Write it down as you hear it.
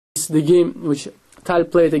the game which Tal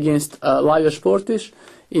played against Lajos Portisch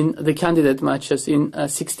in the candidate matches in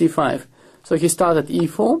 65. So he started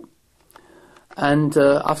e4, and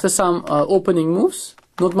after some opening moves,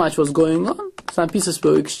 not much was going on. Some pieces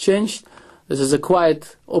were exchanged. This is a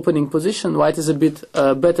quiet opening position. White is a bit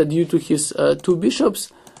better due to his two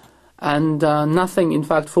bishops, and nothing, in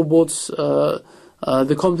fact, forbodes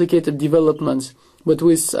the complicated developments. But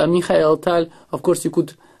with Mikhail Tal, of course, you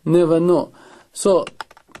could never know. So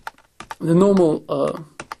the normal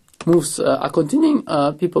moves are continuing.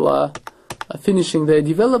 People are finishing their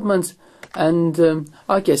developments, and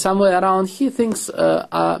okay, somewhere around here things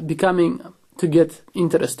are becoming to get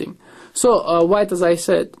interesting. So White, as I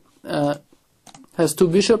said, has two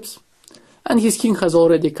bishops, and his king has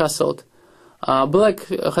already castled. Black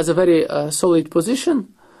has a very solid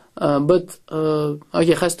position, but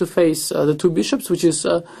okay, has to face the two bishops, which is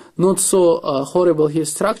not so horrible here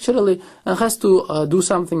structurally, and has to do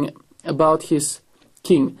something about his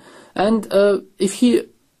king. And if he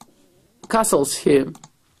castles here,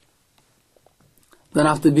 then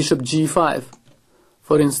after bishop g5,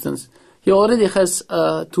 for instance, he already has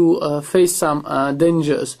to face some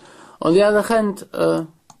dangers. On the other hand,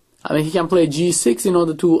 I mean, he can play g6 in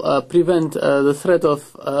order to prevent the threat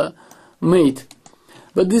of mate.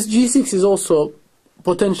 But this g6 is also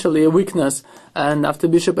potentially a weakness, and after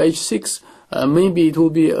bishop h6, maybe it will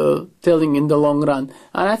be telling in the long run.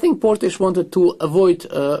 And I think Portisch wanted to avoid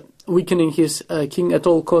weakening his king at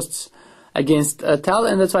all costs against Tal,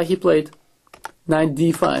 and that's why he played knight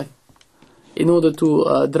d5 in order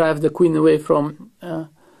to drive the queen away from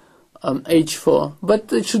h4.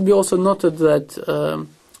 But it should be also noted that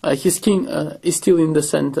his king is still in the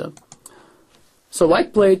center. So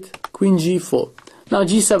White played queen g4. Now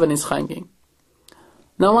g7 is hanging.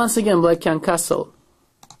 Now once again Black can castle.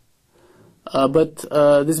 But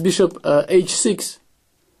this bishop h6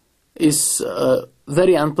 is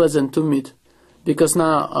very unpleasant to meet, because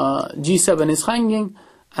now g7 is hanging,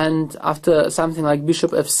 and after something like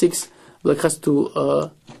bishop f6, Black has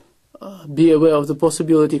to be aware of the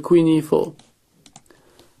possibility queen e4,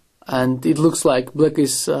 and it looks like Black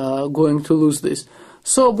is going to lose this.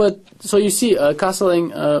 So you see,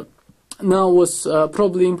 castling now was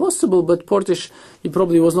probably impossible, but Portisch, he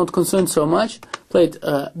probably was not concerned so much. Played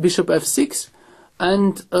bishop f6,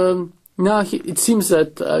 and now it seems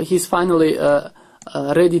that he's finally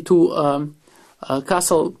ready to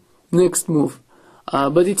castle next move.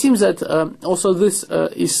 But it seems that also this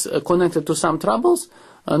is connected to some troubles.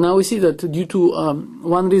 Now we see that due to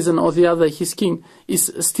one reason or the other, his king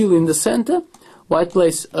is still in the center. White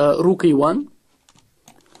plays rook e1,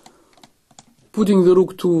 putting the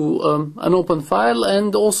rook to an open file,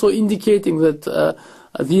 and also indicating that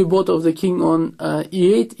the abode of the king on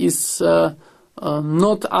e8 is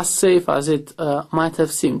not as safe as it might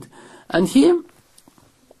have seemed. And here,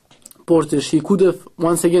 Portisch, he could have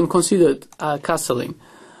once again considered castling.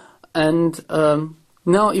 And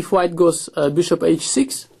now if White goes bishop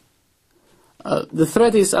h6, the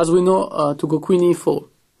threat is, as we know, to go queen e4.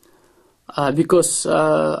 Because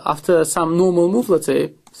after some normal move, let's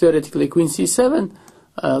say, theoretically queen c7,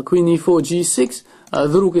 queen e4, g6,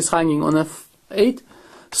 the rook is hanging on f8.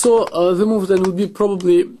 So the move then would be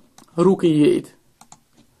probably rook e8.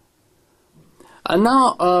 And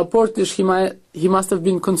now Portisch, he must have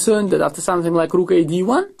been concerned that after something like rook a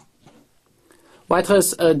d1, White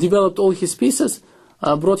has developed all his pieces,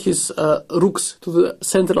 brought his rooks to the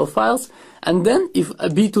central files, and then if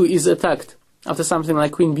b2 is attacked after something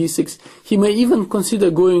like queen b6, he may even consider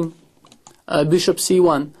going bishop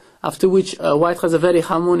c1, after which White has a very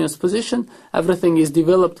harmonious position, everything is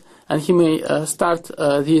developed, and he may start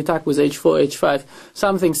the attack with h4, h5,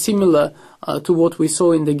 something similar to what we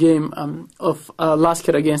saw in the game of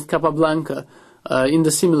Lasker against Capablanca, in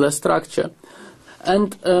the similar structure.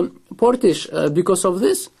 And Portisch, because of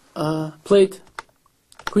this, played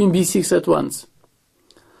queen b6 at once.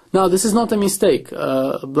 Now this is not a mistake.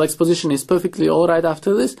 Black's position is perfectly alright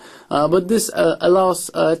after this, but this allows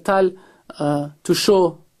Tal to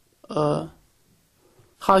show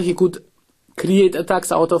how he could create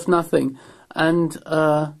attacks out of nothing. And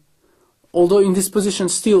although in this position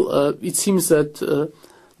still it seems that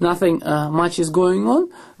nothing much is going on,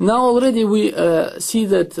 now already we see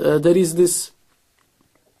that there is this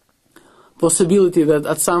possibility that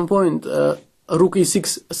at some point rook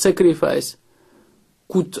e6 sacrifice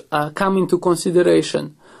could come into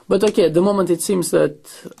consideration. But okay, at the moment it seems that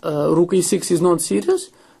rook e6 is not serious,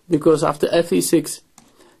 because after f e6,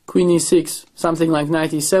 queen e6, something like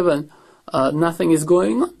knight e7, nothing is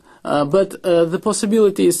going on. But the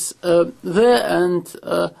possibility is there, and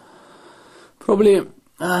probably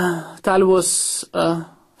Tal was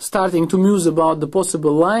starting to muse about the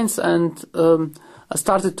possible lines and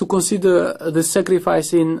started to consider the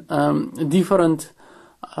sacrifice in different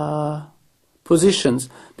positions,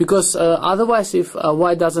 because otherwise if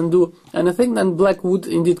white doesn't do anything, then black would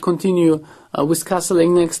indeed continue with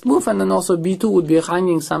castling next move, and then also b2 would be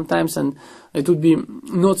hanging sometimes, and it would be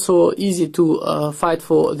not so easy to fight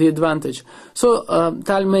for the advantage. So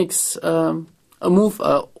Tal makes a move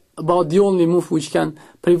about the only move which can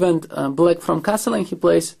prevent black from castling. He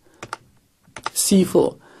plays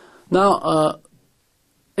c4. Now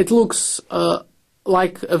it looks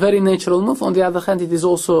like a very natural move. On the other hand, it is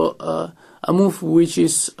also a move which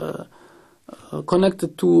is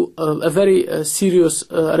connected to a very serious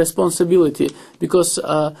responsibility, because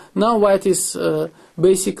now white is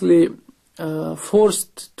basically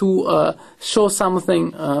forced to show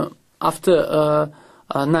something after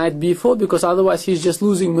knight b4, because otherwise he's just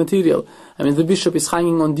losing material. I mean, the bishop is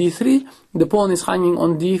hanging on d3, the pawn is hanging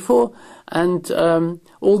on d4, and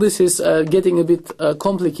all this is getting a bit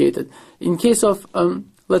complicated. In case of,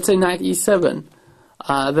 let's say, knight e7,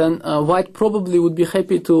 then white probably would be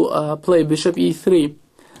happy to play bishop e3,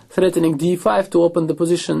 threatening d5 to open the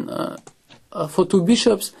position for two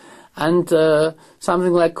bishops, and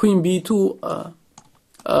something like queen b2,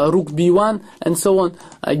 rook b1, and so on,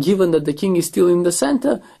 given that the king is still in the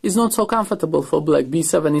center, is not so comfortable for black.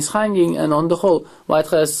 b7 is hanging, and on the whole, white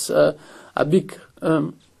has a big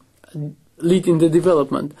lead in the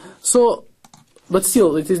development. So, but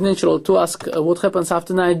still, it is natural to ask what happens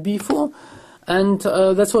after knight b4, and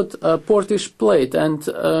that's what Portisch played, and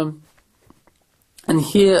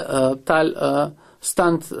here Tal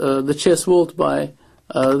stunned the chess world by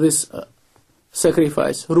this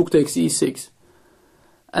sacrifice. Rook takes e6.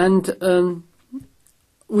 And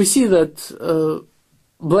we see that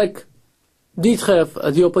black did have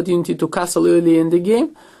the opportunity to castle early in the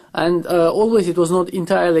game, and always it was not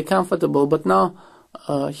entirely comfortable, but now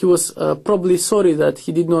he was probably sorry that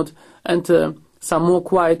he did not enter some more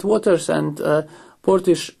quiet waters, and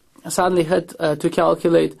Portisch suddenly had to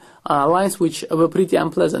calculate lines which were pretty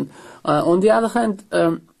unpleasant. On the other hand,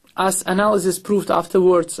 as analysis proved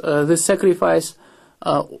afterwards, this sacrifice,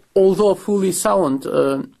 although fully sound,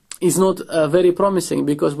 is not very promising,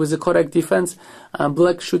 because with the correct defense,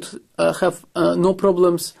 black should have no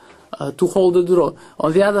problems to hold the draw.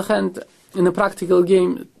 On the other hand, in a practical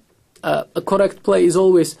game, a correct play is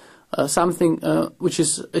always something which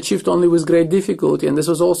is achieved only with great difficulty, and this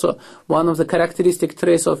was also one of the characteristic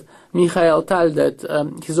traits of Mikhail Tal, that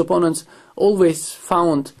his opponents always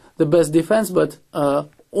found the best defense, but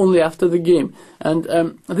only after the game. And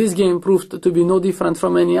this game proved to be no different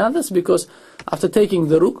from any others, because after taking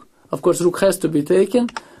the rook, of course rook has to be taken,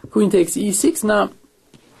 queen takes e6. Now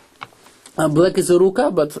black is a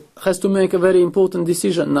rooker, but has to make a very important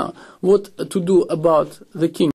decision now, what to do about the king.